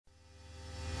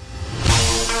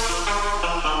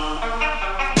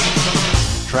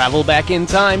Travel back in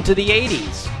time to the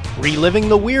 80s, reliving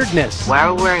the weirdness. Why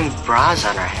are we wearing bras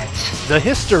on our heads? The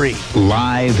history.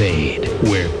 Live Aid.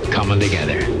 We're coming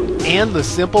together. And the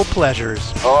simple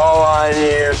pleasures. All I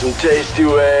need are some tasty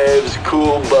waves,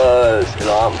 cool buzz,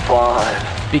 and I'm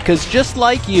fine. Because just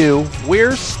like you,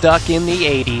 we're stuck in the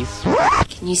 80s.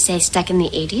 Can you say stuck in the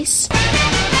 80s?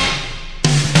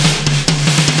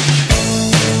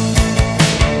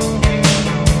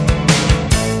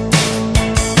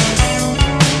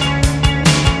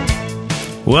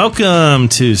 Welcome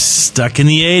to Stuck in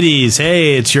the 80s.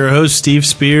 Hey, it's your host, Steve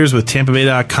Spears with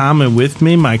TampaBay.com, and with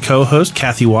me, my co-host,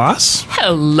 Kathy Wass.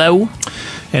 Hello.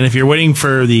 And if you're waiting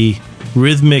for the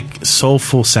rhythmic,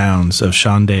 soulful sounds of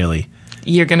Sean Daly,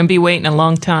 you're going to be waiting a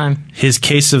long time. His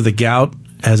case of the gout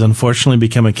has unfortunately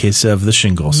become a case of the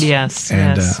shingles. Yes,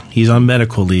 and he's on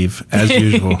medical leave, as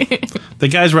usual. The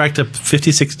guy's racked up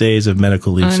 56 days of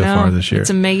medical leave so far this year. It's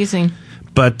amazing.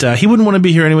 But he wouldn't want to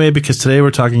be here anyway because today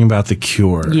we're talking about The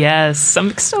Cure. Yes,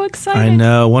 I'm so excited. I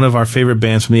know, one of our favorite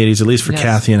bands from the 80s, at least for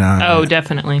Kathy and I. Oh,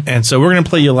 definitely. And so we're going to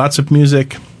play you lots of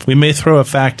music. We may throw a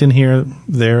fact in here,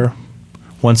 there,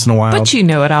 once in a while. But you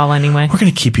know it all anyway. We're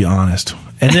going to keep you honest.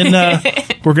 And then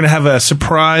we're going to have a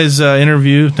surprise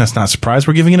interview. That's not a surprise.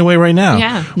 We're giving it away right now.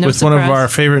 Yeah, no with surprise. One of our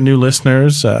favorite new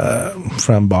listeners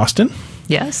from Boston.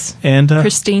 Yes. And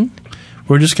Christine.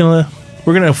 We're just going to...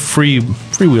 We're going to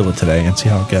freewheel it today and see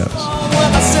how it goes.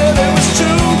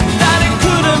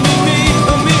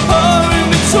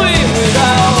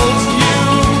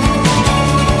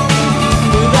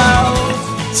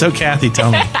 So, Kathy,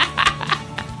 tell me.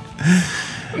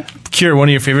 Cure, one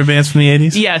of your favorite bands from the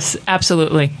 80s? Yes,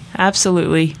 absolutely.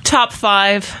 Absolutely. Top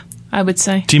 5, I would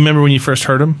say. Do you remember when you first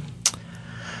heard them?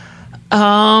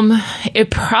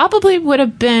 It probably would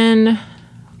have been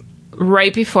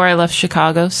right before I left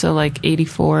Chicago, so like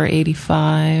 84,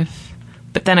 85.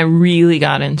 But then I really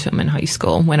got into them in high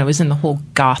school when I was in the whole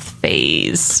goth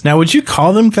phase. Now, would you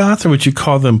call them goth, or would you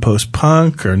call them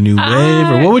post-punk or new wave?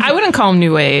 Or what would you... I wouldn't call them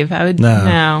new wave. I would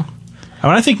no.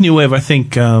 When I think new wave, I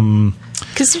think Scritti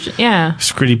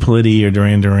Politti or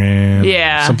Duran Duran.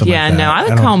 Yeah, something like that. No, I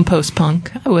would call them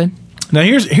post-punk. I would. Now,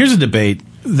 here's a debate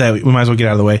that we might as well get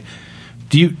out of the way.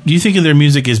 Do you think of their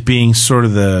music as being sort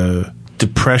of the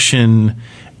depression,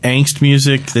 angst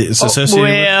music that is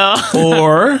associated with,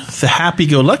 or the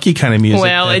happy-go-lucky kind of music?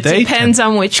 Well, it depends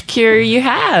on which Cure you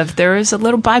have. There is a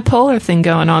little bipolar thing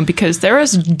going on because there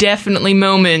is definitely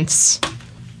moments.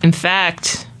 In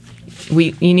fact,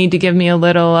 you need to give me a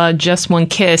little Just One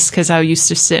Kiss because I used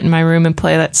to sit in my room and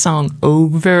play that song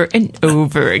over and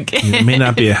over again. It may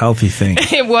not be a healthy thing.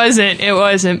 It wasn't,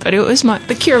 but it was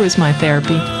the Cure was my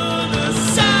therapy.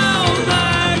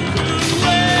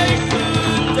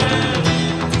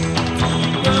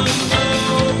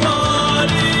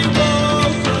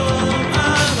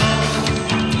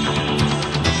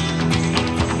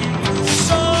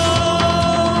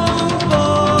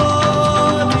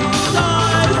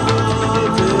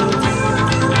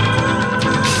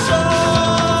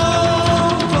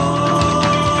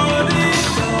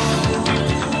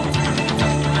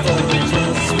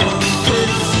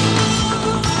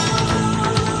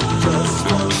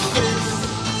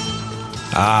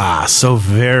 So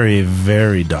very,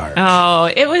 very dark. Oh,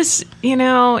 it was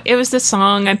the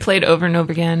song I played over and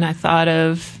over again. I thought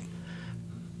of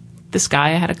this guy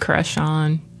I had a crush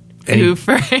on.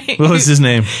 What was his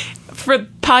name? For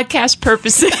podcast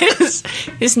purposes,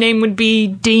 his name would be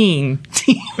Dean.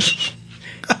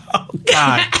 Oh,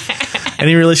 God.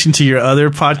 Any relation to your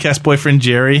other podcast boyfriend,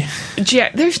 Jerry?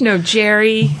 There's no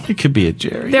Jerry. It could be a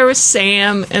Jerry. There was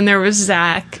Sam, and there was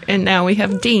Zach, and now we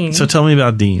have Dean. So tell me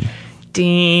about Dean.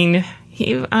 Dean,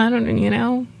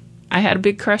 I had a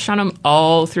big crush on him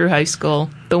all through high school.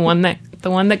 The one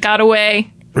that got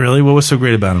away. Really? What was so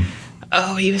great about him?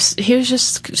 Oh, he was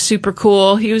just super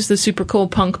cool. He was the super cool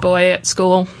punk boy at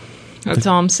school. That's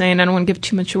all I'm saying. I don't want to give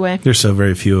too much away. There's so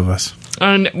very few of us.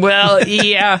 Well,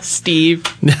 yeah, Steve.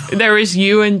 No. There was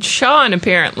you and Sean,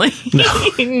 apparently.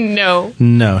 No.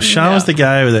 Sean was the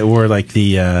guy that wore like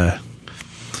the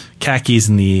khakis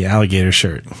and the alligator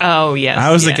shirt. Oh, yes. I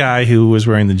was the guy who was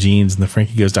wearing the jeans and the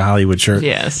Frankie Goes to Hollywood shirt.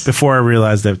 Yes. Before I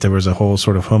realized that there was a whole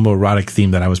sort of homoerotic theme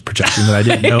that I was projecting that I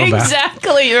didn't know about.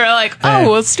 Exactly. You were like,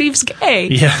 well, Steve's gay.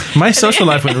 Yeah. My social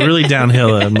life went really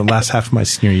downhill in the last half of my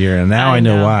senior year, and now I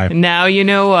know why. Now you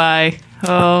know why.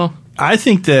 Oh. I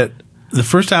think that the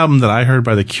first album that I heard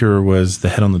by The Cure was The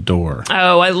Head on the Door.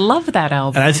 Oh, I love that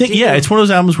album. And I think, it's one of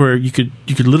those albums where you could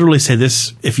literally say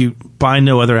this, if you buy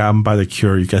no other album by The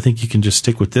Cure, I think you can just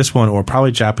stick with this one or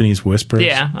probably Japanese Whispers.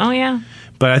 Yeah. Oh, yeah.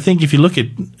 But I think if you look at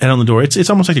Head on the Door, it's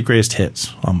almost like the greatest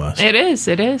hits, almost. It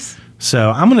is.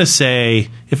 So I'm going to say,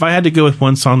 if I had to go with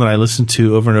one song that I listened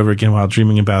to over and over again while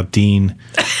dreaming about Dean.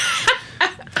 Maybe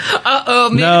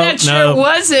that sure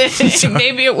wasn't.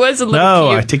 Maybe it was a little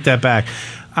cute. I take that back.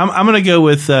 I'm going to go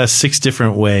with 6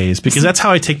 Different Ways, because that's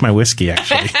how I take my whiskey,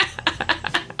 actually.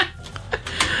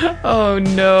 Oh,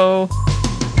 no.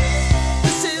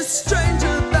 This is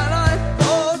stranger than I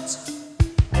thought.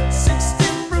 6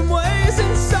 different ways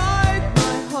inside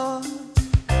my heart,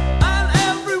 and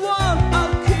everyone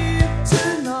I'll keep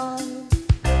tonight.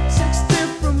 6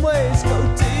 different ways go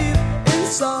deep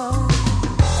inside.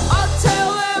 I'll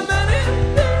tell them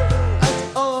anything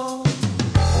at all.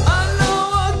 I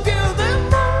know I'll give them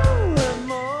more and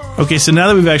more. Okay, so now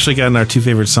that we've actually gotten our 2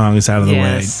 favorite songs out of the way,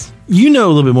 Yes. you know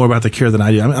a little bit more about The Cure than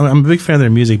I do. I'm a big fan of their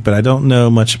music, but I don't know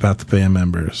much about the band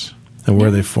members and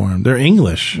where they formed. They're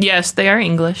English. Yes, they are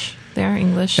English. They are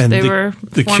English. And they the were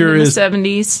The formed Cure in the is-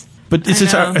 70s. But it's I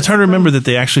know. hard to remember that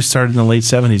they actually started in the late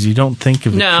 70s. You don't think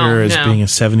of The No, Cure as no. being a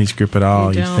 70s group at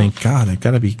all. You You don't. think, God, they've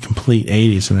got to be complete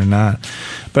 80s, and they're not.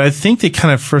 But I think they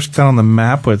kind of first got on the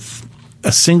map with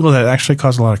a single that actually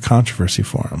caused a lot of controversy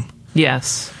for them.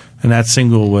 Yes. And that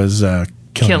single was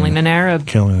Killing an Arab.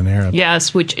 Killing an Arab.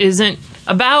 Yes, which isn't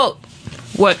about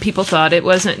what people thought. It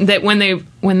wasn't that when they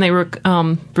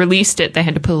released it, they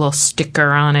had to put a little sticker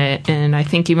on it, and I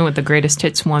think even with the Greatest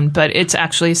Hits one. But it's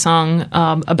actually a song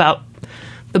about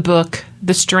the book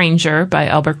 *The Stranger* by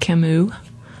Albert Camus.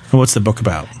 And what's the book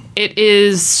about? It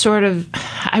is sort of,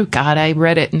 I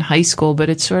read it in high school, but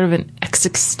it's sort of an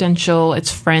existential.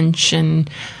 It's French, and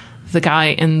the guy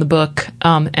in the book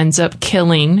ends up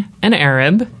killing an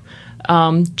Arab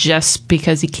just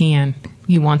because he can.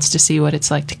 He wants to see what it's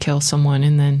like to kill someone,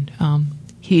 and then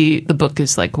the book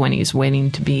is like when he's waiting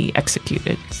to be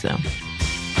executed. So I'm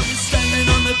standing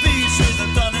on the beach with a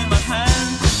gun in my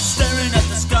hand, staring at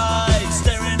the sky,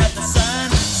 staring at the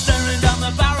sand, staring down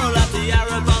the barrel at the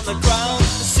Arab on the ground.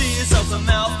 The sea is open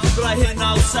mouth, but I hear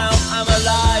no sound. I'm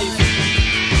alive.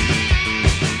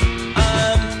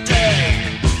 I'm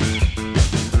dead.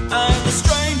 I'm the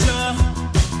stranger,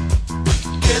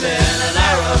 killing an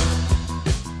Arab.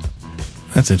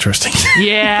 That's interesting.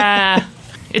 yeah,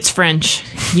 it's French.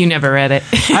 You never read it.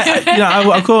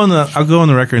 I'll go on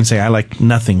the record and say I like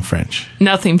nothing French.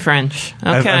 Nothing French.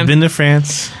 Okay. I've been to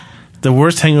France. The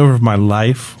worst hangover of my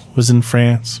life was in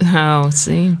France Oh,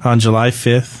 see. on July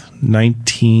 5th,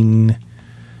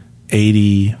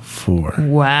 1984.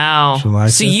 Wow. July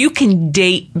So 5th. you can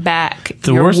date back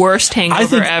The your worst hangover I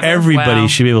think ever. everybody Wow.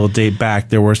 should be able to date back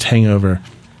their worst hangover.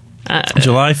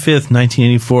 July 5th,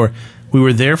 1984. We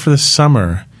were there for the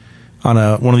summer on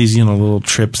one of these little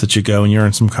trips that you go and you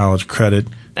earn some college credit.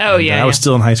 Oh, And, yeah, I was yeah.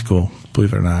 still in high school,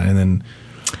 believe it or not. And then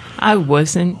I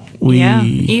wasn't. We-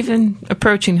 even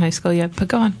approaching high school yet. But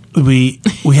go on. we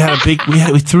had a big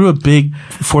we threw a big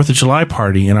 4th of July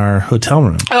party in our hotel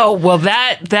room. Oh well,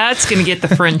 that's going to get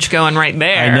the French going right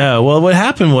there. I know. Well, what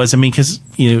happened was, because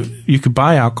you could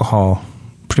buy alcohol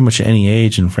pretty much at any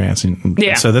age in France, and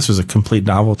Yeah. so this was a complete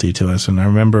novelty to us. And I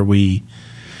remember we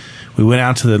went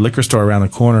out to the liquor store around the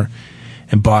corner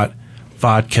and bought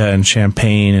vodka and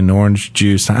champagne and orange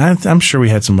juice. I'm sure we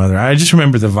had some other. I just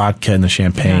remember the vodka and the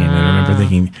champagne. And I remember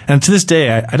thinking, and to this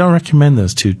day, I don't recommend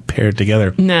those two paired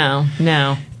together. No.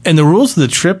 And the rules of the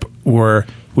trip were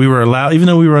we were allowed, even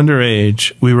though we were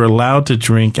underage, we were allowed to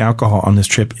drink alcohol on this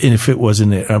trip if it was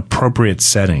in an appropriate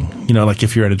setting. Like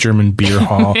if you're at a German beer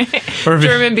hall. Or if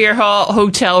German beer hall,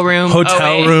 hotel room.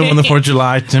 room on the 4th of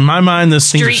July. In my mind,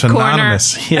 those things Street are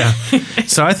synonymous. corner. Yeah.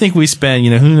 So I think we spent,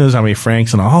 who knows how many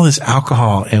francs on all this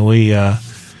alcohol. And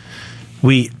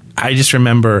I just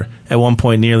remember at one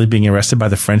point nearly being arrested by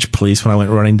the French police when I went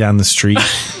running down the street,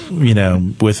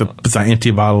 with an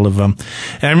empty bottle of them.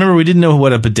 And I remember we didn't know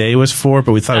what a bidet was for,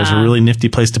 but we thought it was a really nifty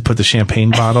place to put the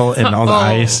champagne bottle and all the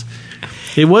ice.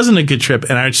 It wasn't a good trip.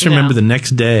 And I just remember the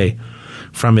next day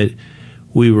from it,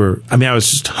 I was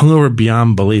just hungover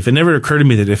beyond belief. It never occurred to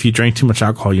me that if you drank too much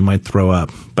alcohol, you might throw up.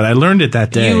 But I learned it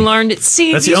that day. You learned it.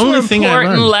 See, That's these the only were thing I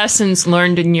important learned. lessons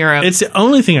learned in Europe. It's the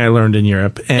only thing I learned in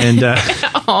Europe. And that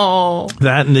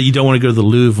and that you don't want to go to the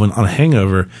Louvre on a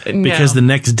hangover because the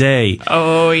next day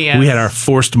we had our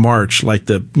forced march, like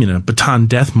the Baton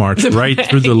Death March right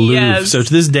through the Louvre. Yes. So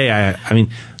to this day, I mean,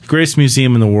 greatest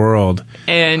museum in the world.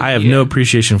 And I have no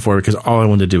appreciation for it because all I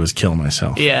wanted to do was kill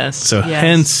myself. Yes. So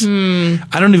yes. hence,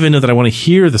 I don't even know that I want to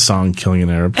hear the song "Killing an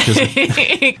Arab" because,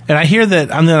 and I hear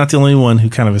that I'm not the only one who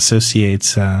kind of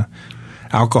associates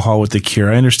alcohol with the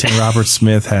Cure. I understand Robert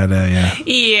Smith had a.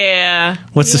 Yeah.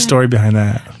 What's the story behind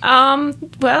that?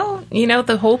 Well,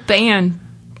 the whole band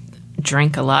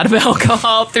drank a lot of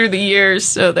alcohol through the years,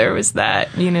 so there was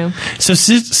that, you know. So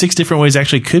 6 different ways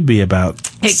actually could be about.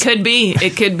 It could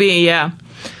be, yeah.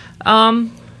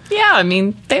 Yeah, I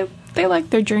mean, they like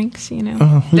their drinks, you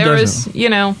know. There doesn't? was, you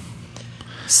know,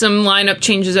 some lineup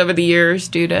changes over the years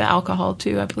due to alcohol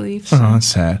too, I believe. So. Oh, that's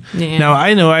sad. Yeah. Now,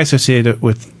 I know I associate it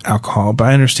with alcohol, but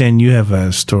I understand you have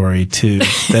a story too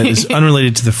that is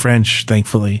unrelated to the French,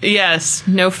 thankfully. Yes,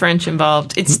 no French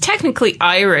involved. It's technically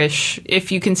Irish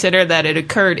if you consider that it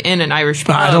occurred in an Irish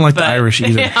pub. I don't like the Irish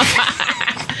either.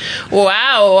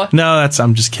 Wow. No,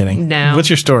 I'm just kidding. No. What's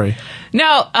your story?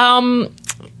 No,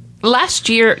 last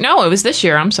year, no, it was this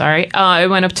year, I'm sorry. I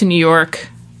went up to New York,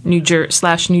 New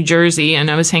Jersey,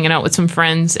 and I was hanging out with some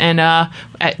friends and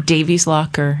at Davies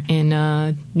Locker in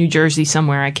New Jersey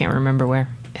somewhere. I can't remember where.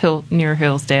 Near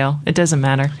Hillsdale. It doesn't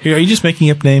matter. Are you just making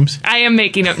up names? I am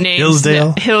making up names.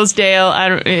 Hillsdale?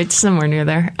 Hillsdale. It's somewhere near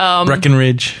there.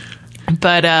 Breckenridge.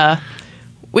 But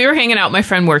we were hanging out. My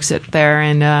friend works there,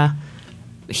 and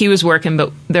he was working,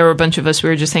 but there were a bunch of us. We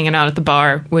were just hanging out at the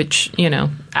bar, which, you know,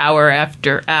 hour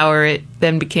after hour, it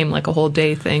then became like a whole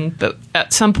day thing. But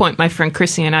at some point, my friend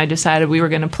Chrissy and I decided we were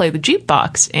going to play the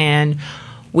jukebox, and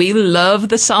we love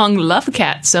the song Love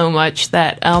Cat so much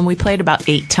that we played about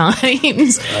 8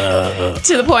 times.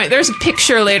 To the point, there's a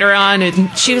picture later on,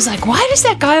 and she was like, why does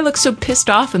that guy look so pissed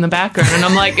off in the background? And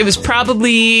I'm like, it was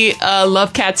probably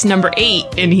Love Cat's number 8,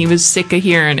 and he was sick of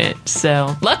hearing it.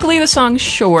 So luckily the song's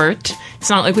short. It's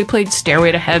not like we played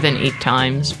Stairway to Heaven 8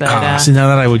 times. But See, now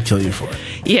that I would kill you for it.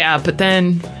 yeah, but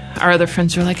then our other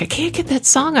friends were like, I can't get that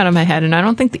song out of my head, and I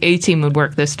don't think the A-Team would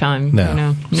work this time. No, you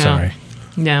know? sorry.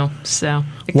 No, so...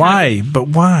 Why? But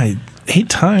why? 8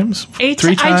 times? 8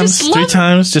 3 I times? just 3 love-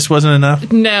 times just wasn't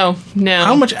enough? No.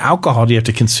 How much alcohol do you have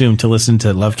to consume to listen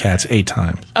to Love Cats 8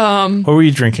 times? What were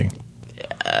you drinking?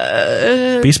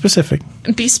 Be specific.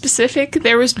 Be specific.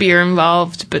 There was beer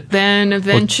involved, but then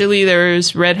eventually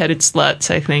there's redheaded sluts,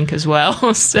 I think, as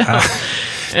well. So,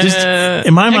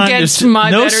 in my mind, against there's my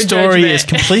no better story judgment. is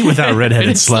complete without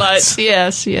redheaded sluts.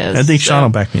 Yes. I think So, Sean will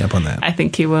back me up on that. I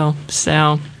think he will.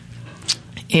 So,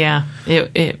 yeah,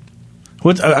 it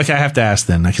Okay, I have to ask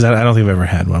then, because I don't think I've ever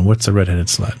had one. What's a redheaded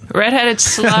slut? redheaded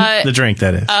slut. The drink,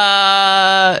 that is.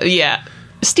 Yeah.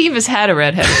 Steve has had a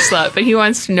redheaded slut, but he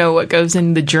wants to know what goes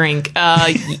in the drink.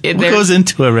 What goes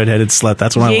into a redheaded slut?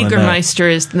 That's what I want to know.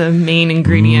 Jägermeister is the main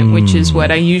ingredient, which is what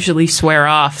I usually swear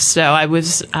off. So I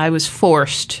was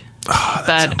forced.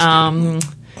 That sounds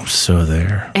good. I'm so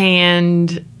there.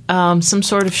 And some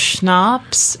sort of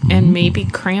schnapps and maybe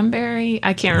cranberry.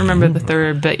 I can't remember the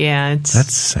third, but yeah, it's...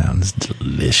 That sounds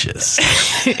delicious.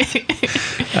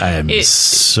 I am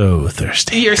so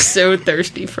thirsty. You're so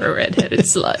thirsty for a redheaded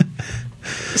slut.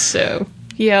 So,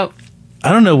 yep.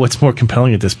 I don't know what's more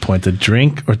compelling at this point, the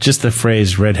drink or just the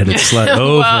phrase redheaded slut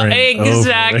over Well, and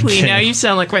exactly. over again. Now you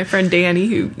sound like my friend Danny,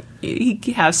 who he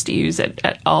has to use it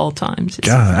at all times.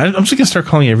 God, I'm just going to start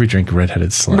calling every drink redheaded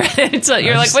slut. Redheaded slut.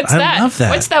 You're like, what's I that? love that.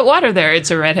 What's that water there?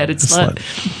 It's a redheaded slut.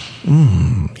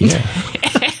 Yeah.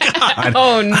 God,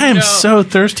 Oh, no. I am so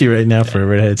thirsty right now for a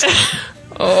redheaded slut.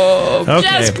 Okay.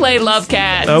 Just play Love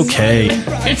Cats. Okay.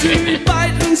 To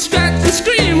fight and scratch and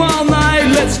scream all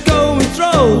night. Let's go and throw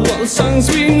all the songs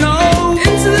we know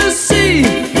into the sea.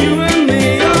 You and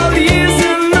me, all the years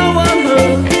that no one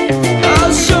heard.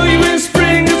 I'll show you in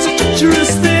spring, it's a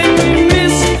treacherous thing. We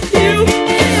miss you.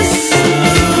 Yes,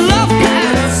 Love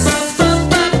Cats.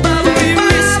 We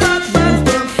miss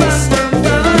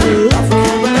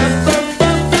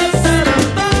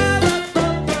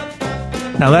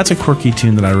Now that's a quirky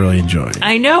tune that I really enjoy.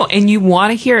 I know, and you want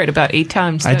to hear it about 8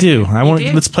 times. I don't do. you? I You want.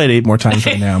 do? Let's play it 8 more times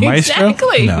right now. Maestro?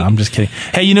 Exactly. No, I'm just kidding.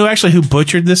 Hey, you know actually who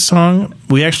butchered this song?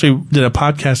 We actually did a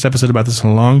podcast episode about this a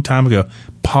long time ago.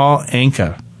 Paul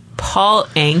Anka. Paul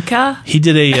Anka? He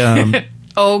did a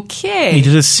Okay. he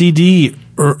did a CD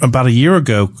about a year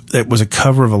ago that was a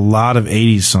cover of a lot of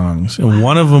 80s songs. And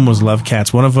one of them was Love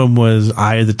Cats. One of them was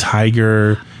Eye of the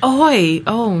Tiger. Oi.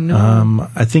 Oh, no.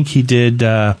 I think he did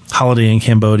Holiday in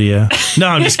Cambodia. No,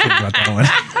 I'm just kidding about that one.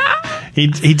 He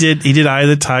did Eye of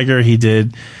the Tiger. He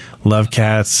did Love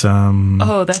Cats.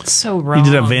 Oh, that's so wrong. He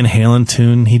did a Van Halen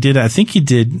tune.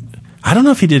 I don't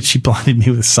know if he did She Blinded Me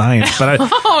with Science, but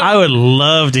I would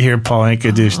love to hear Paul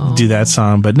Anka do that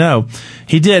song. But no,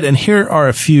 he did. And here are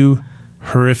a few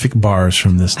horrific bars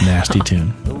from this nasty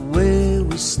tune. the way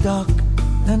we stalk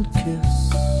and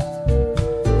kiss.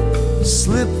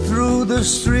 Slip through the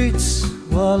streets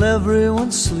while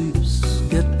everyone sleeps.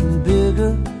 Getting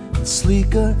bigger and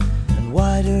sleeker and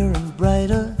wider and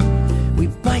brighter. We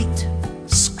bite,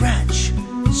 scratch,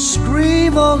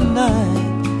 scream all night.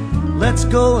 Let's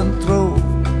go and throw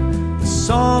the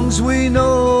songs we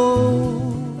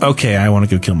know. Okay, I want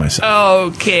to go kill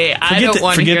myself. Okay, I don't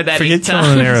want to hear that. Forget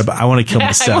killing an Arab. I want to kill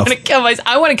myself.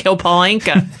 I want to kill Paul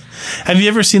Anka. Have you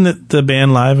ever seen the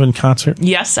band live in concert?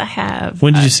 Yes, I have.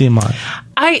 When did you see them live?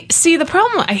 I see the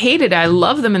problem. I hated it. I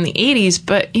loved them in the 80s,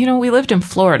 but we lived in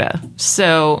Florida,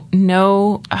 so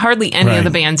hardly any of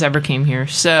the bands ever came here.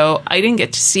 So I didn't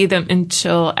get to see them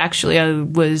until actually I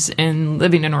was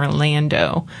living in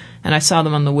Orlando, and I saw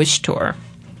them on the Wish tour,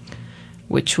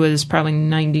 which was probably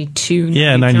 92, 93.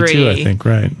 Yeah, 92, I think,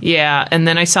 right. Yeah, and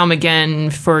then I saw them again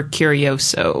for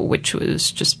Curioso, which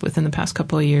was just within the past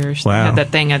couple of years. Wow. They had that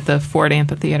thing at the Ford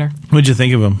Amphitheater. What'd you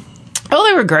think of them? Oh,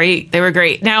 they were great. They were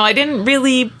great. Now, I didn't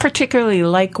really particularly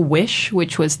like Wish,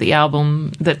 which was the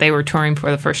album that they were touring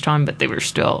for the first time, but they were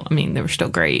still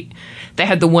great. They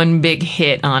had the one big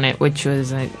hit on it, which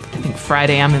was, I think,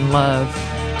 Friday I'm in Love.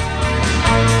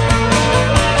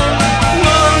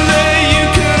 Monday you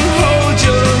can hold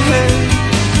your head.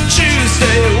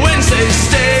 Tuesday, Wednesday,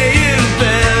 stay in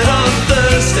bed. On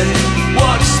Thursday,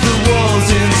 watch the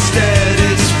walls instead.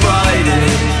 It's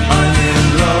Friday, I'm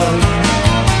in love.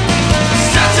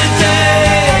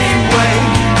 Saturday, wait.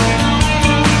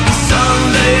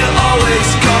 Sunday always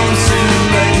comes too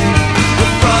late.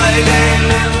 But Friday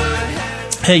never.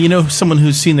 Hey, someone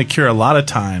who's seen The Cure a lot of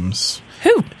times.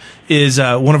 Who? Is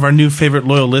one of our new favorite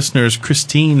loyal listeners,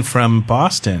 Christine from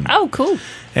Boston. Oh, cool.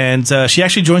 And she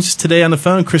actually joins us today on the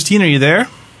phone. Christine, are you there?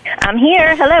 I'm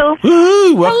here. Hello.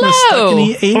 Woohoo! Welcome to Stuck in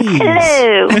the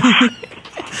 80s.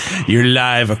 Hello. You're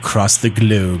live across the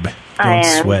globe. I Don't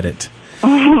am. sweat it.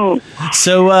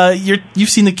 So you've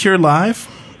seen The Cure live?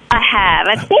 I have.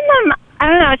 I've seen them. I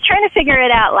don't know. I was trying to figure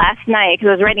it out last night because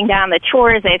I was writing down the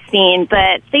tours I've seen.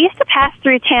 But they used to pass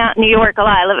through New York a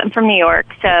lot. I'm from New York,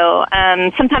 so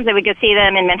sometimes I would go see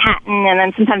them in Manhattan, and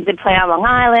then sometimes they'd play on Long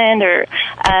Island or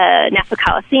Nassau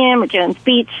Coliseum or Jones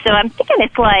Beach. So I'm thinking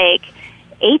it's like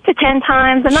 8 to 10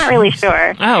 times. I'm not really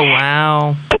sure. Oh,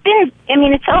 wow.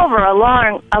 It's over a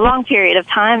long period of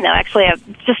time, though. Actually, I've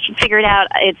just figured out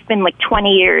it's been like 20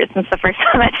 years since the first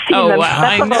time I've seen them. Wow.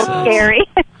 That's a little scary.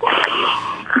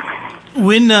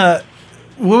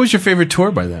 What was your favorite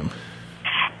tour by them?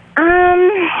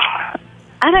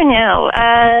 I don't know.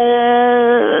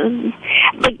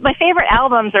 Like my favorite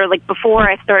albums are like before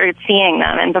I started seeing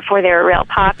them and before they were real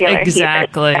popular.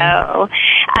 Exactly. Here. So,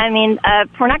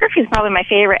 Pornography is probably my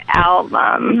favorite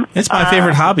album. It's my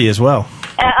favorite hobby as well.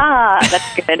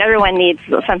 That's good. Everyone needs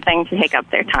something to take up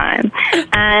their time.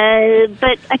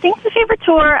 But I think the favorite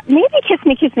tour, maybe Kiss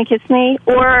Me, Kiss Me, Kiss Me,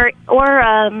 or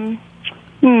I'm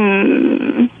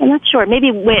not sure.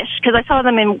 Maybe Wish, because I saw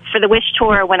them for the Wish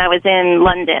tour when I was in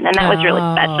London, and that was really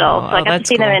special. So I got to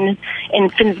see them in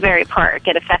Finsbury Park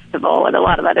at a festival with a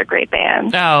lot of other great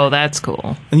bands. Oh, that's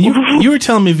cool. And you were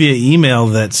telling me via email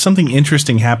that something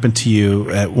interesting happened to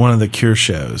you at one of the Cure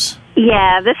shows.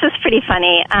 Yeah, this is pretty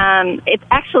funny.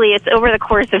 It's over the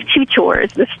course of 2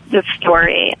 tours, this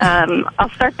story. I'll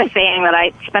start by saying that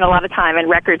I spent a lot of time in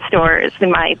record stores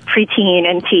in my preteen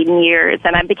and teen years,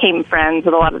 and I became friends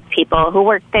with a lot of people who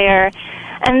worked there.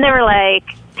 And they were like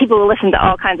people who listen to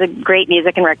all kinds of great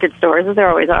music in record stores, as there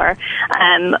always are.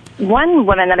 One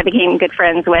woman that I became good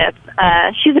friends with,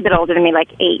 she's a bit older than me,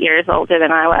 like 8 years older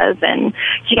than I was, and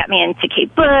she got me into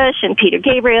Kate Bush and Peter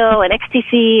Gabriel and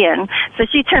XTC, and so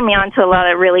she turned me on to a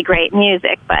lot of really great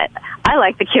music. But I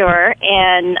like The Cure,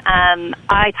 and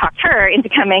I talked her into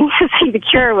coming to see The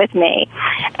Cure with me.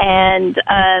 And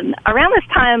around this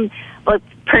time,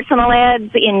 personal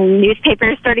ads in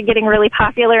newspapers started getting really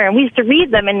popular, and we used to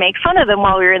read them and make fun of them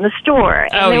while we were in the store.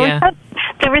 And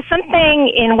there was something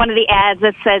in one of the ads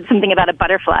that said something about a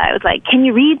butterfly. It was like, can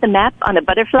you read the map on a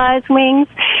butterfly's wings?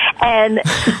 And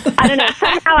I don't know,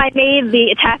 somehow I made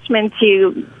the attachment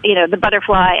to, the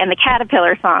butterfly and the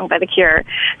caterpillar song by The Cure.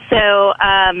 So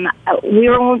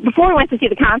before we went to see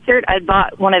the concert, I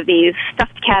bought one of these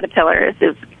stuffed caterpillars.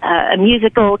 It was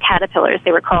musical caterpillars.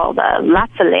 They were called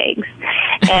Lots of Legs.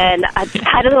 And I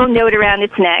had a little note around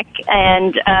its neck,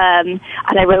 and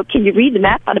I wrote, "Can you read the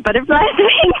map on a butterfly's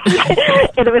wings?"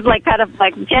 And it was like kind of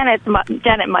like Janet,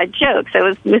 my joke. So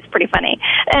it was pretty funny.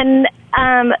 And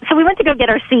so we went to go get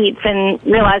our seats, and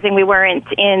realizing we weren't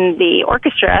in the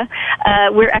orchestra,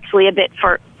 we're actually a bit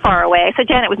far away. So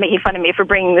Janet was making fun of me for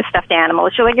bringing the stuffed animal.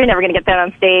 She was like, "You're never going to get that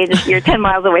on stage. You're 10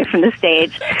 miles away from the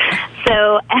stage."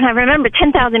 So, and I remember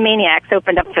 10,000 Maniacs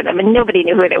opened up for them, and nobody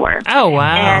knew who they were. Oh,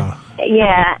 wow. And,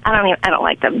 yeah, I don't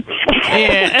like them.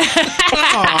 Yeah.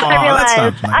 I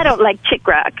realized I don't like chick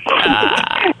rock.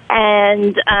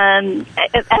 And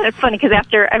it's funny because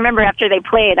after they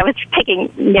played, I was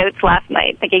taking notes last last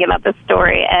night thinking about this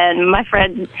story, and my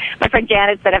friend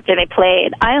Janet said after they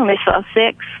played, I only saw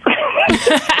 6.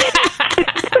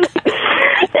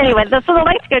 Anyway, so the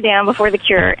lights go down before The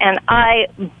Cure, and I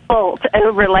bolt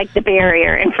over like the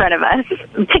barrier in front of us,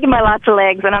 I'm taking my lots of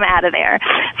legs, and I'm out of there.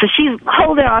 So she's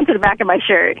holding on to the back of my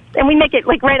shirt, and we make it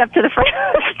like right up to the front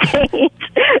of the stage.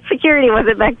 Security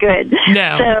wasn't that good.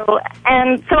 No.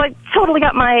 So I totally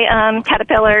got my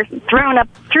Caterpillar, threw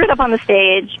it up on the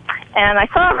stage, and I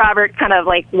saw Robert kind of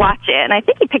like watch it, and I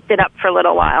think he picked it up for a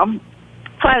little while.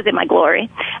 So I was in my glory.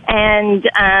 And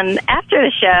after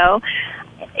the show,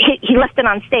 he left it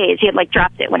on stage. He had like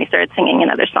dropped it when he started singing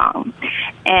another song.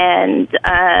 And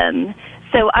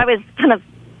so I was kind of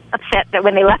upset that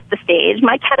when they left the stage,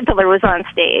 my Caterpillar was on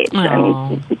stage.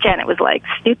 Aww. And Janet was like,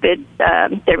 stupid,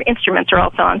 their instruments are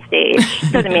also on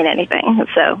stage. Doesn't mean anything.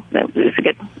 So it was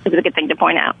a good thing to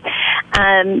point out.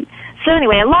 So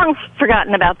anyway, I long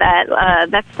forgotten about that.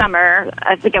 That summer,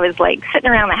 I think I was like sitting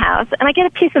around the house, and I get a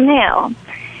piece of mail.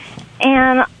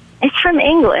 And it's from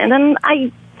England, and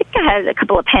I think I had a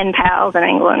couple of pen pals in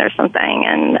England or something,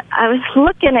 and I was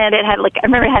looking at it, I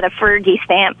remember it had a Fergie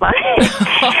stamp on it,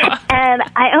 and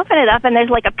I open it up, and there's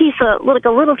like a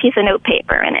little piece of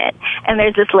notepaper in it, and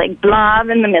there's this like blob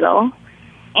in the middle,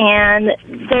 and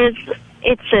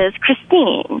it says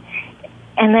Christine,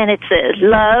 and then it says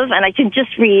love, and I can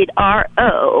just read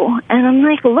R-O, and I'm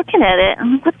like looking at it,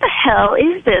 I'm like, what the hell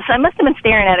is this? I must have been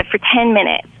staring at it for 10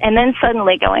 minutes, and then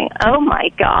suddenly going, oh my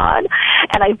God,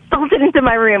 and I bolted into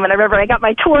my room, and I remember I got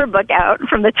my tour book out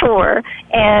from the tour,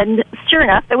 and sure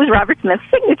enough, it was Robert Smith's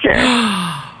signature.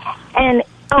 And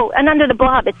under the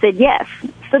blob it said yes.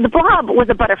 So the blob was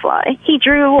a butterfly. He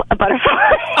drew a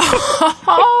butterfly.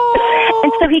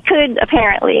 And so he could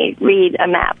apparently read a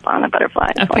map on a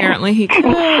butterfly. Apparently he could.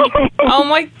 Oh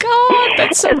my God,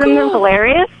 that's so cool. Isn't that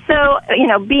hilarious? So,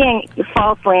 being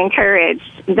falsely encouraged,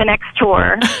 the next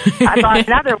tour, I bought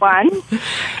another one,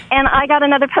 and I got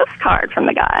another postcard from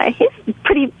the guy. He's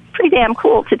pretty damn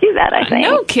cool to do that, I think.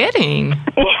 No kidding.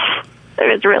 It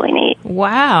was really neat.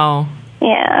 Wow.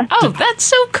 Yeah. Oh, that's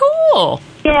so cool.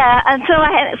 Yeah, and so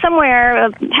I had somewhere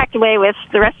packed away with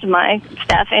the rest of my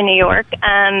stuff in New York,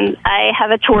 I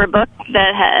have a tour book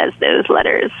that has those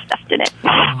letters stuffed in it.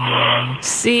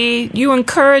 See, you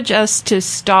encourage us to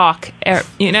stalk,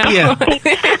 Yeah.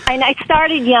 I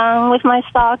started young with my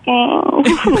stalking.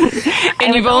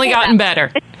 And you've only gotten better.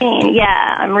 15.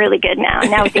 Yeah, I'm really good now.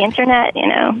 Now with the internet,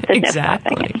 there's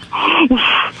exactly. no stopping.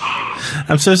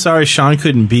 I'm so sorry Sean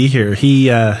couldn't be here.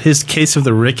 His case of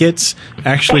the rickets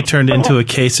actually turned into a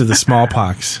case of the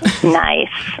smallpox. Nice.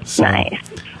 So, nice.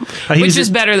 Which is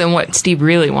better than what Steve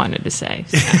really wanted to say.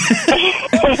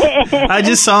 I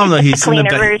just saw him though. He's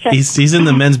in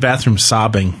the men's bathroom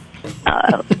sobbing.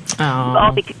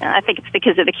 I think it's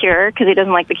because of The Cure, because he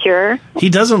doesn't like The Cure. He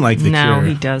doesn't like The Cure. No,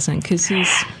 he doesn't, because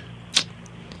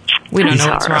we don't know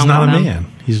what's wrong He's not with a him. man.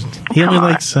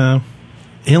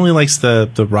 He only likes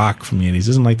the rock from the 80s. He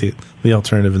doesn't like the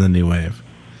alternative and the new wave.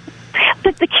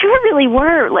 But The Cure really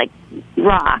were like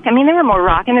rock. I mean, they were more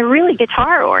rock, and they're really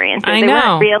guitar oriented. I they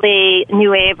know. weren't really new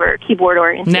wave or keyboard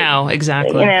oriented. No,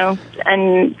 exactly.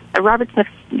 And Robert Smith's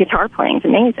guitar playing is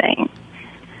amazing.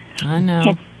 I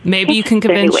know. Maybe you can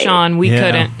convince Sean. We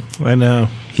couldn't. I know.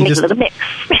 Make a little mix.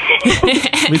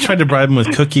 We tried to bribe him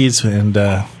with cookies and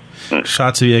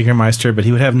shots of Jägermeister, but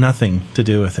he would have nothing to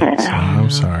do with it. So I'm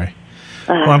sorry.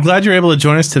 Well, I'm glad you're able to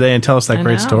join us today and tell us that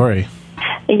great story.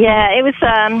 Yeah, it was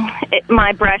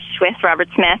my brush with Robert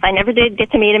Smith. I never did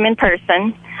get to meet him in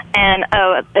person. And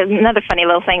another funny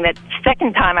little thing, that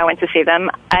second time I went to see them,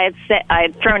 I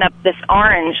had thrown up this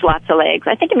orange Lots of Legs.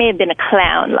 I think it may have been a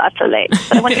clown Lots of Legs,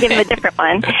 but I wanted to give him a different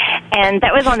one. And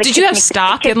that was on the Did you have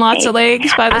stock in Lots of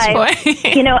Legs by this point?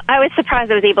 I was surprised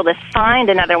I was able to find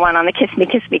another one on the Kiss Me,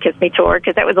 Kiss Me, Kiss Me tour,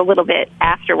 because that was a little bit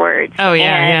afterwards. Oh,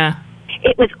 yeah, and yeah.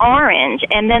 It was orange,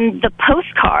 and then the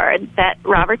postcard that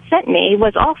Robert sent me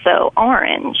was also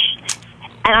orange.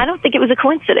 And I don't think it was a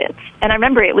coincidence. And I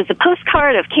remember it was a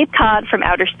postcard of Cape Cod from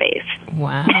outer space.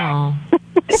 Wow.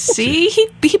 See,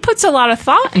 he puts a lot of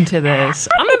thought into this.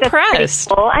 I'm impressed.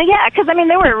 Cool. Yeah, because,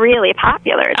 they were really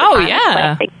popular at the time.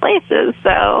 Yeah. Big places, so,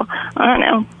 I don't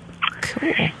know.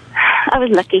 Cool. I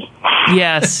was lucky.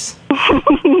 Yes.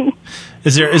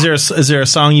 Is there a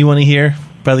song you want to hear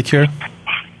by The Cure?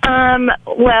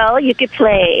 Well, you could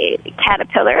play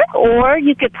Caterpillar, or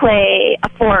you could play A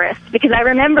Forest, because I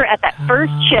remember at that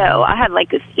first show, I had like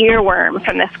this earworm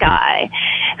from this guy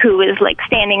who was like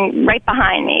standing right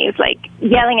behind me. He was like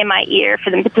yelling in my ear for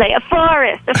them to play A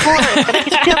Forest, but I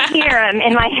could still hear him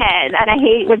in my head. And I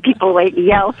hate when people like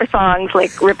yell for songs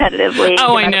like repetitively.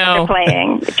 Oh, I know. They're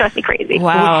playing. It drives me crazy.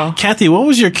 Wow. Kathy, what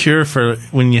was your cure for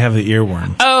when you have the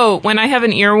earworm? Oh, when I have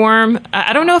an earworm,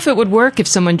 I don't know if it would work if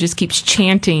someone just keeps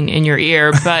chanting in your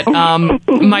ear, but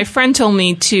my friend told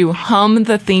me to hum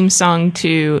the theme song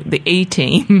to the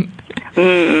A-Team.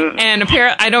 And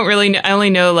apparently, I don't really know, I only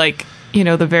know like, you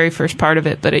know, the very first part of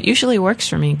it, but it usually works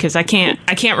for me because I can't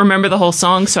remember the whole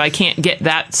song, so I can't get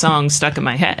that song stuck in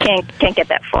my head. Can't get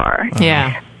that far.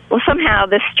 Yeah. Well, somehow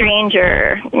this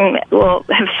stranger will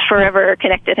have forever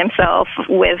connected himself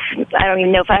with, I don't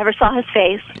even know if I ever saw his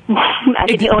face. I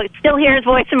can still hear his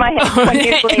voice in my head 20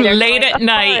 years later. Late at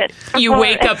night, you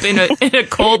wake up in a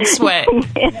cold sweat.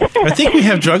 I think we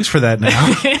have drugs for that now.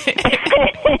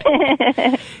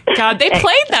 God, they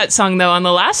played that song, though, on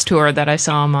the last tour that I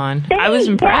saw them on. I was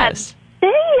impressed. They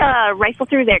rifle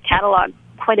through their catalog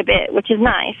quite a bit, which is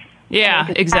nice. Yeah,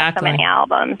 exactly. So many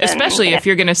albums. Especially if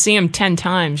you're going to see them 10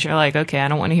 times, you're like, okay, I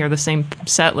don't want to hear the same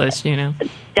set list, you know.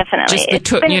 Definitely. Just the it's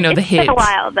been hits. a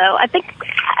while, though. I think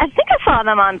I saw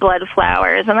them on Blood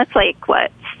Flowers, and that's like,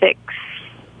 what, 6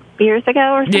 years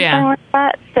ago or something like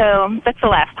that? So that's the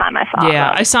last time I saw them.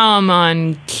 Yeah, I saw them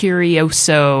on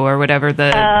Curioso or whatever.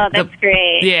 That's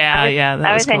great. Yeah,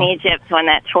 I was in Egypt when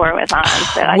that tour was on.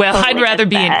 So I'd rather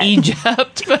be in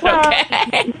Egypt, but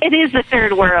okay. It is the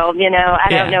third world, you know. I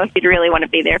don't know if you'd really want to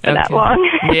be there for that long.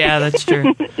 Yeah, that's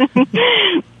true.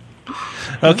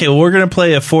 Okay, well, we're going to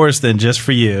play A Forest then, just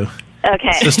for you.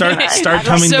 Okay. So start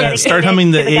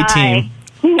humming the A-Team.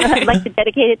 I'd like to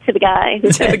dedicate it to the guy.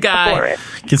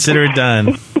 Consider it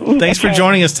done. Thanks for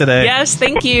joining us today. Yes,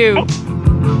 thank you.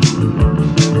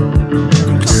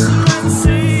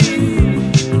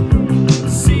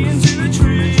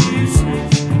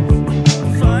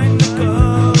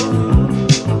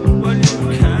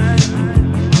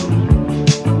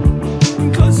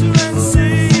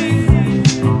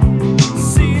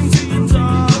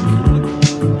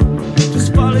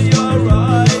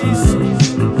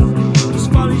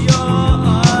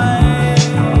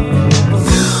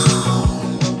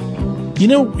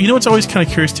 You know what's always kind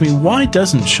of curious to me? Why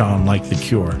doesn't Sean like The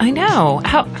Cure? I know.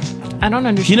 How? I don't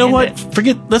understand. You know what?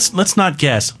 Forget. Let's not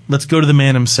guess. Let's go to the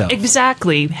man himself.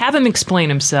 Exactly. Have him explain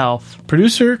himself.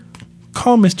 Producer,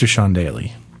 call Mr. Sean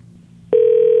Daly.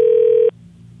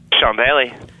 Sean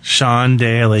Daly. Sean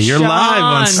Daly. You're live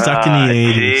on Stuck in the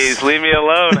 80s. Jeez, leave me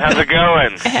alone. How's it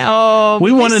going?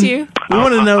 We want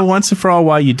to know once and for all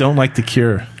why you don't like The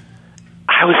Cure.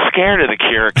 I was scared of the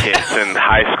Cure kids in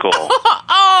high school.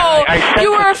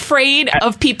 You were afraid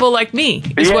of people like me,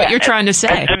 is what you're trying to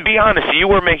say. And be honest, you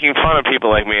were making fun of people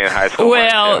like me in high school.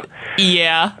 Well,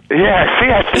 yeah. Yeah,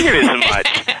 see, I figured as much.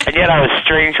 And yet I was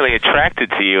strangely attracted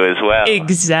to you as well.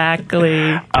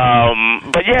 Exactly.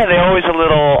 But yeah, they're always a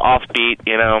little offbeat,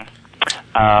 you know.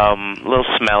 A little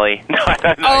smelly. No,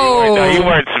 you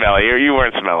weren't smelly. You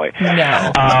weren't smelly.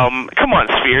 No. Come on,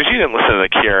 Spears, you didn't listen to The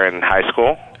Cure in high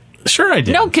school. Sure I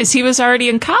did. No, because he was already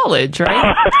in college,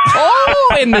 right?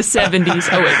 In the 70s.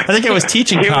 Oh, wait. I think I was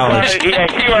teaching college. You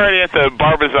were already at the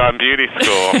Barbizon Beauty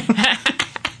School.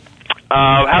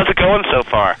 How's it going so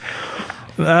far?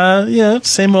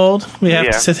 Same old. We have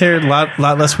to sit here, a lot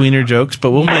less wiener jokes, but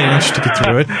we'll manage to get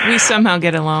through it. We somehow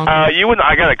get along. I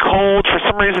got a cold. For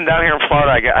some reason down here in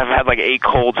Florida, I've had like 8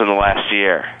 colds in the last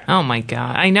year. Oh my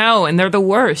God. I know, and they're the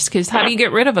worst, because how do you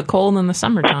get rid of a cold in the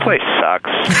summertime? This place sucks.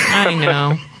 I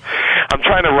know. I'm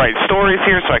trying to write stories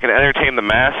here so I can entertain the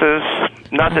masses.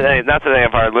 Not that any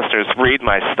of our listeners read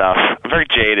my stuff. I'm very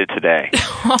jaded today. Do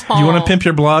you want to pimp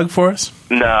your blog for us?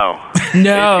 No.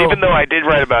 Even though I did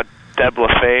write about Deb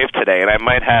LaFave today, and I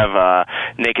might have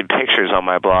naked pictures on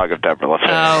my blog of Deb LaFave.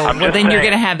 Oh, well then you're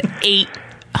going to have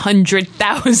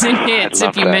 800,000 hits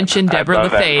if you mention Deborah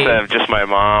LaFave. Instead of just my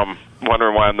mom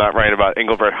wondering why I'm not writing about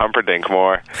Engelbert Humperdinck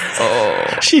more.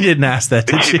 Oh, she didn't ask that,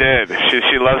 did she? She did.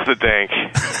 She loves the dink.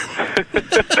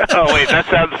 Oh wait, that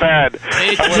sounds bad.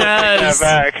 It does. Take that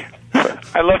back.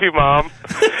 I love you, Mom.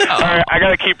 All right, I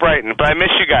gotta keep writing, but I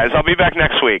miss you guys. I'll be back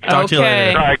next week. Talk to you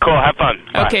later. All right, cool. Have fun.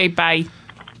 Bye. Okay, bye.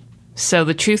 So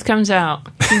the truth comes out.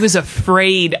 He was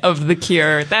afraid of The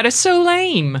Cure. That is so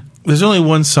lame. There's only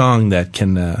one song that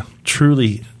can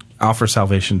truly offer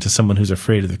salvation to someone who's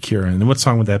afraid of The Cure. And what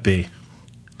song would that be?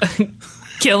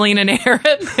 Killing an Arab?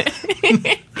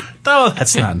 Oh,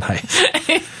 that's not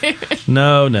nice.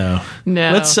 No.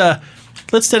 Let's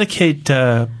let's dedicate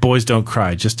Boys Don't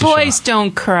Cry just to Boys Sean.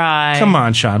 Don't Cry. Come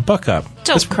on, Sean, buck up.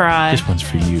 Don't cry. This one's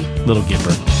for you, little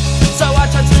Gipper. So I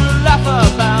tried to laugh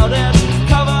about it,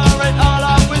 cover it all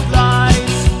up with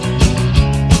lies.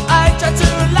 I tried to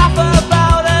laugh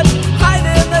about it,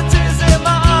 hiding the tears in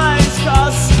my eyes.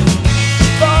 'Cause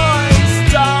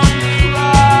boys don't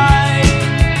cry.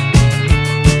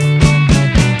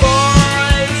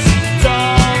 Boys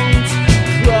don't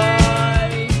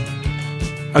cry.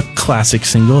 A classic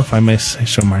single, if I may say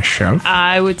so myself.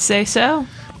 I would say so.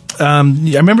 I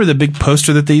remember the big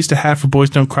poster that they used to have for Boys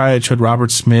Don't Cry. It showed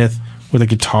Robert Smith with a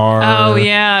guitar. Oh,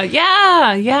 yeah.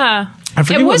 I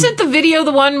forget It wasn't the video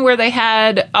the one where they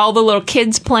had all the little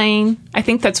kids playing. I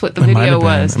think that's what the It might video have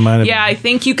been. was. It might have Yeah, been. I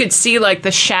think you could see like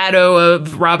the shadow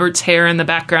of Robert's hair in the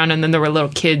background, and then there were little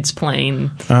kids playing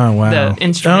Oh, wow. the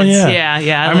instruments. Oh,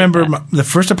 Yeah. I like remember that. the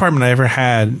first apartment I ever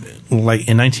had, like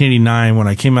in 1989, when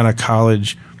I came out of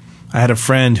college. I had a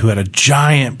friend who had a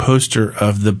giant poster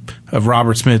of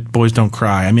Robert Smith, Boys Don't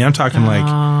Cry. I mean, I'm talking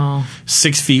like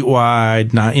 6 feet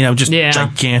wide, just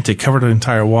gigantic, covered the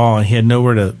entire wall, and he had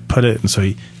nowhere to put it, and so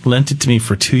he lent it to me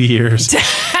for 2 years.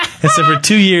 And so for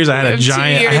 2 years, I had a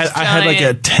giant. I had like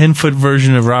a 10-foot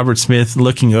version of Robert Smith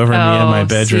looking over me in my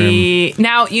bedroom. See.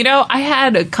 Now, I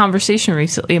had a conversation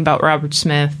recently about Robert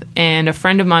Smith, and a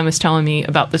friend of mine was telling me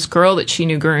about this girl that she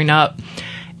knew growing up,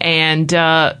 and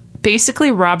basically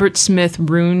Robert Smith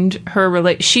ruined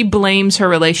her she blames her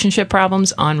relationship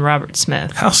problems on Robert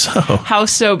Smith. How so? How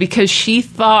so? Because she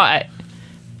thought,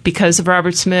 because of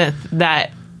Robert Smith,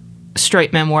 that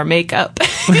straight men wore makeup.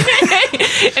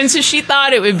 And so she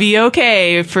thought it would be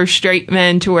okay for straight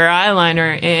men to wear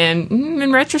eyeliner, and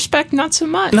in retrospect, not so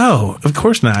much. No, of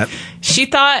course not. She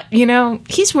thought,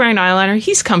 he's wearing eyeliner,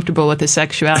 he's comfortable with his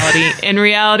sexuality. In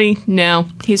reality, no,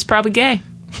 he's probably gay.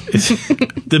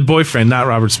 The boyfriend, not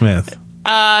Robert Smith.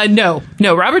 No,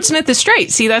 Robert Smith is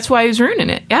straight. See, that's why he was ruining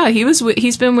it. Yeah,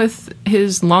 he's been with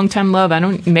his longtime love,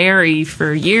 Mary,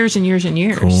 for years and years and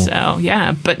years. Cool. So,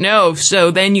 yeah, but no.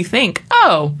 So then you think,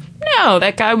 oh, no,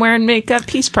 that guy wearing makeup,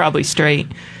 he's probably straight.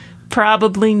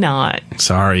 Probably not.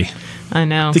 Sorry. I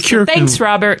know. The Cure. Thanks,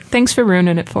 Robert. Thanks for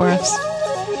ruining it for us.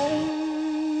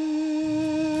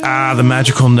 The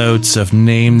magical notes of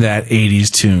Name That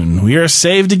 80s Tune. We are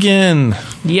saved again.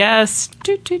 Yes.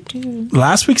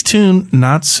 Last week's tune,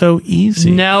 not so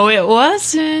easy. No, it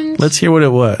wasn't. Let's hear what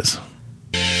it was.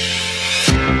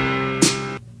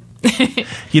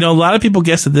 A lot of people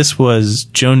guessed that this was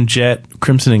Joan Jett,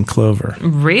 Crimson and Clover.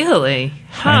 Really?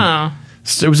 Huh.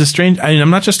 It was a strange... I'm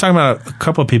not just talking about a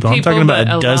couple of people. I'm talking about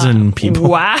a dozen people.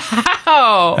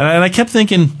 Wow. And I kept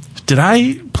thinking... Did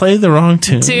I play the wrong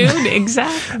tune? Dude,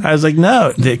 exactly. I was like,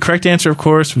 no. The correct answer, of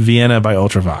course, Vienna by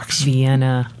Ultravox.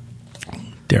 Vienna.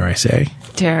 Dare I say?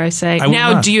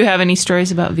 Now, do you have any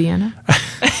stories about Vienna? I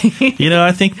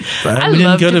think I we didn't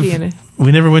loved go to Vienna.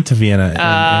 We never went to Vienna. In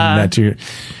that year.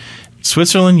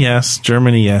 Switzerland, yes.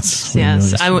 Germany, yes.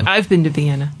 Yes, I've been to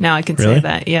Vienna. Now I can Really? say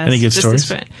that. Yes. Any good Just stories?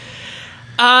 this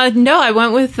no, I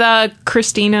went with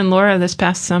Christina and Laura this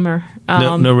past summer.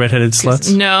 No redheaded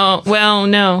sluts? No, well,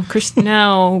 no.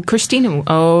 Christina.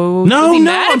 Oh, No, she'll be no,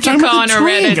 mad I'm if you're talking about calling the her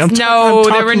drink. redheaded. I'm No,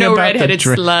 there were talking no about the redheaded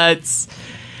drink. sluts.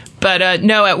 But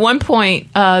no, at one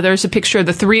point, there's a picture of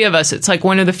the three of us. It's like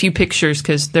one of the few pictures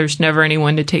because there's never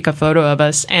anyone to take a photo of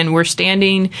us. And we're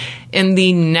standing in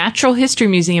the Natural History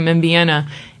Museum in Vienna.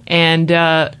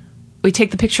 And we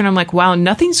take the picture, and I'm like, wow,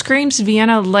 nothing screams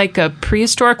Vienna like a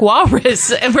prehistoric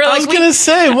walrus. And we're I like, was going to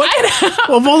say,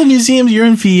 of all the museums, you're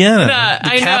in Vienna, the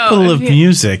capital of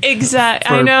music.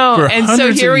 Exactly, I for know. And so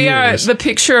hundreds here of we are, years. the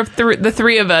picture of the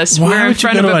three of us. Why we're in would you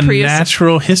front go of to a prehistoric.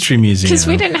 natural history museum? Because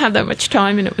we didn't have that much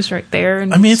time, and it was right there.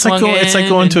 And I mean, it's like swung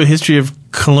going in, to a history of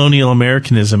colonial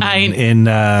Americanism in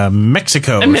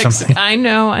Mexico or something. I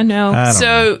know. I don't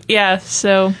So yeah,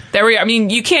 so there we are. I mean,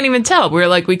 you can't even tell. We're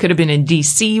like, we could have been in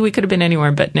D.C., we could have been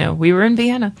anywhere, but no, we were in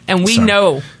Vienna, and we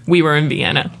know we were in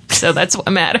Vienna. So that's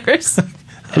what matters.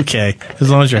 Okay, as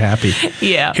long as you're happy.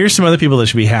 Yeah. Here's some other people that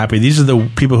should be happy. These are the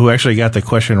people who actually got the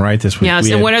question right this week. Yes,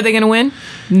 and what are they going to win?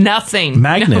 Nothing.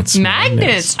 Magnets. No,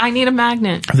 magnets. I need a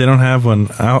magnet. They don't have one.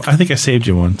 I think I saved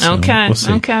you one. So Okay. We'll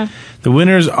see. Okay. The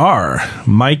winners are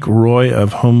Mike Roy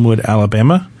of Homewood,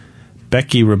 Alabama,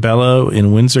 Becky Rebello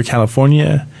in Windsor,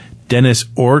 California, Dennis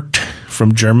Ort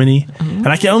from Germany, and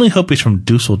I can only hope he's from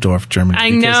Dusseldorf, Germany. I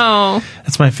know.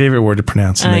 That's my favorite word to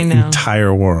pronounce in the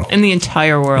entire world. In the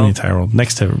entire world. In the entire world.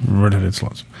 Next to redheaded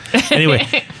sluts. Anyway,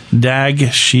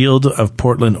 Dag Shield of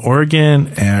Portland,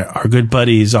 Oregon, and our good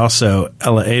buddies also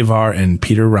Ella Avar and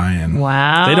Peter Ryan.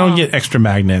 Wow. They don't get extra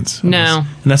magnets. No.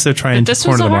 Unless they're trying to This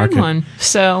corner was a the hard market. one.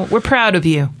 So we're proud of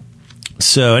you.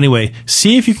 So anyway,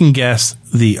 see if you can guess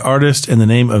the artist and the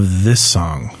name of this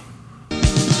song.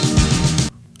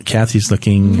 Kathy's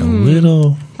looking a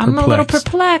little perplexed. I'm a little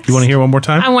perplexed. You want to hear it one more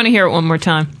time? I want to hear it one more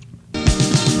time.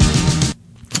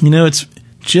 You know, it's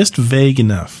just vague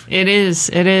enough. It is.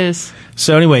 It is.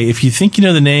 So anyway, if you think you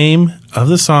know the name of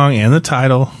the song and the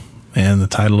title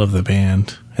of the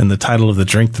band and the title of the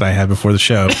drink that I had before the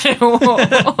show,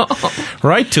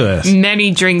 write to us.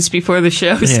 Many drinks before the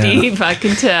show, Steve. I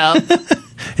can tell.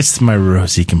 It's my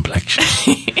rosy complexion.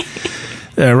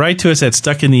 Write to us at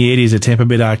stuckintheeighties at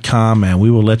tampabay.com, and we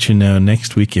will let you know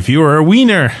next week if you are a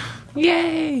wiener.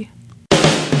 Yay.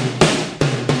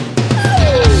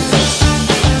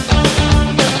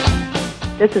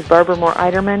 This is Barbara Moore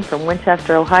Eiderman from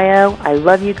Winchester, Ohio. I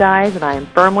love you guys, and I am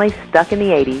firmly stuck in the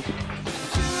 80s.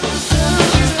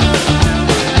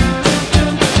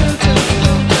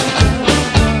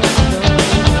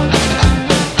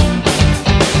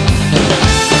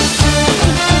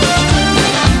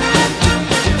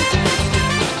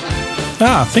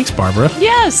 Thanks, Barbara.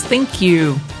 Yes, thank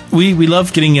you. We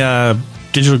love getting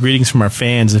digital greetings from our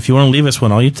fans. If you want to leave us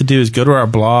one, all you have to do is go to our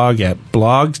blog at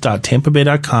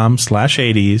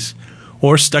blogs.tampabay.com/80s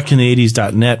or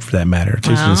stuckintheeighties.net for that matter. It's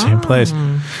usually the same place.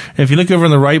 And if you look over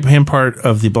on the right-hand part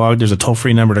of the blog, there's a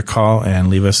toll-free number to call and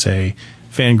leave us a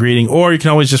fan greeting, or you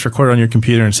can always just record it on your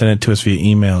computer and send it to us via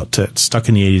email to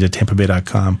stuckintheeighties at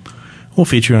tampabay.com. We'll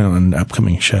feature it on an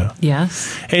upcoming show.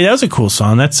 Yes. Hey, that was a cool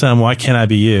song. That's Why Can't I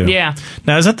Be You? Yeah.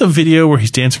 Now, is that the video where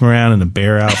he's dancing around in a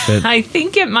bear outfit? I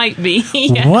think it might be.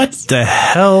 Yes. What the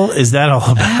hell is that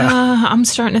all about? I'm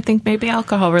starting to think maybe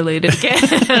alcohol related again.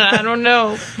 I don't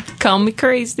know. Call me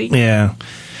crazy. Yeah.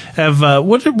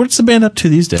 What's the band up to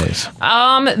these days?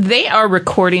 They are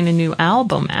recording a new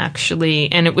album,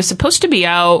 actually, and it was supposed to be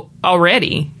out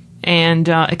already. And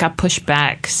it got pushed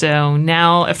back. So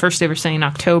now, at first they were saying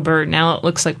October. Now it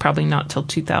looks like probably not till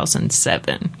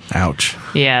 2007. Ouch.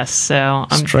 Yes. So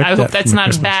I hope that's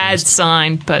not a bad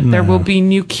sign, but there will be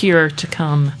new Cure to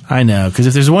come. I know, because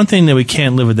if there's one thing that we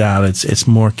can't live without, it's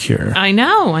more Cure. I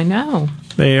know.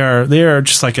 They are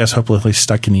just like us, hopelessly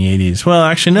stuck in the 80s. Well,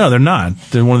 actually, no, they're not.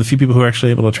 They're one of the few people who are actually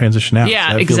able to transition out.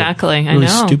 Yeah, so exactly. I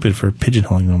know. Stupid for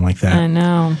pigeonholing them like that. I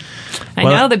know. I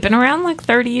know. They've been around like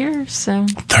 30 years. So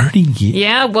 30 years?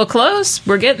 Yeah, well, close.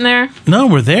 We're getting there. No,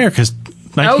 we're there because.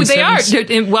 Oh, they are.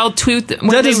 Well,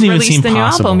 that doesn't even seem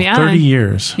possible. Album, yeah. 30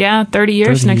 years. Yeah, 30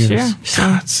 years next year. So.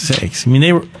 God's sakes. I mean,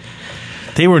 they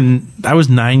were. I was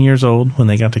 9 years old when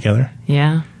they got together.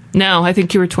 Yeah. No, I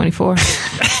think you were 24.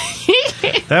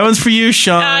 That one's for you,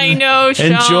 Sean. I know,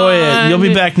 Sean. Enjoy it. You'll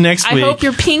be back next week. I hope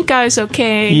your pink eye's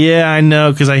okay. Yeah, I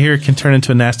know, because I hear it can turn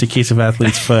into a nasty case of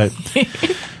athlete's foot.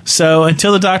 So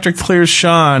until the doctor clears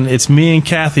Sean, it's me and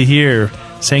Kathy here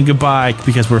saying goodbye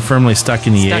because we're firmly stuck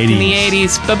in the 80s. Stuck in the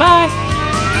 80s. Bye-bye.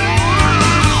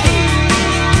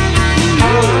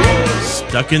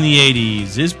 Stuck in the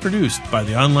 80s is produced by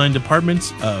the online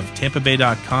departments of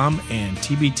tampabay.com and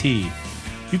TBT.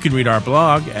 You can read our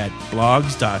blog at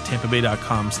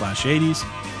blogs.tampabay.com/80s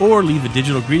or leave a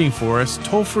digital greeting for us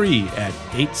toll free at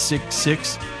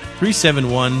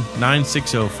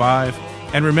 866-371-9605.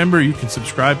 And remember, you can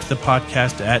subscribe to the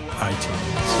podcast at iTunes.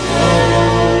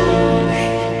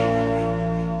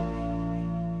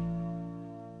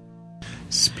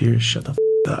 Spears, shut the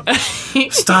up.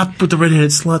 Stop with the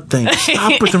redheaded slut thing.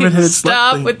 Stop with the redheaded slut thing.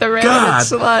 Stop with the redheaded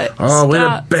slut. Oh, way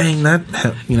to bang that,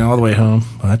 all the way home.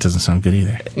 Well, that doesn't sound good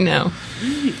either. No.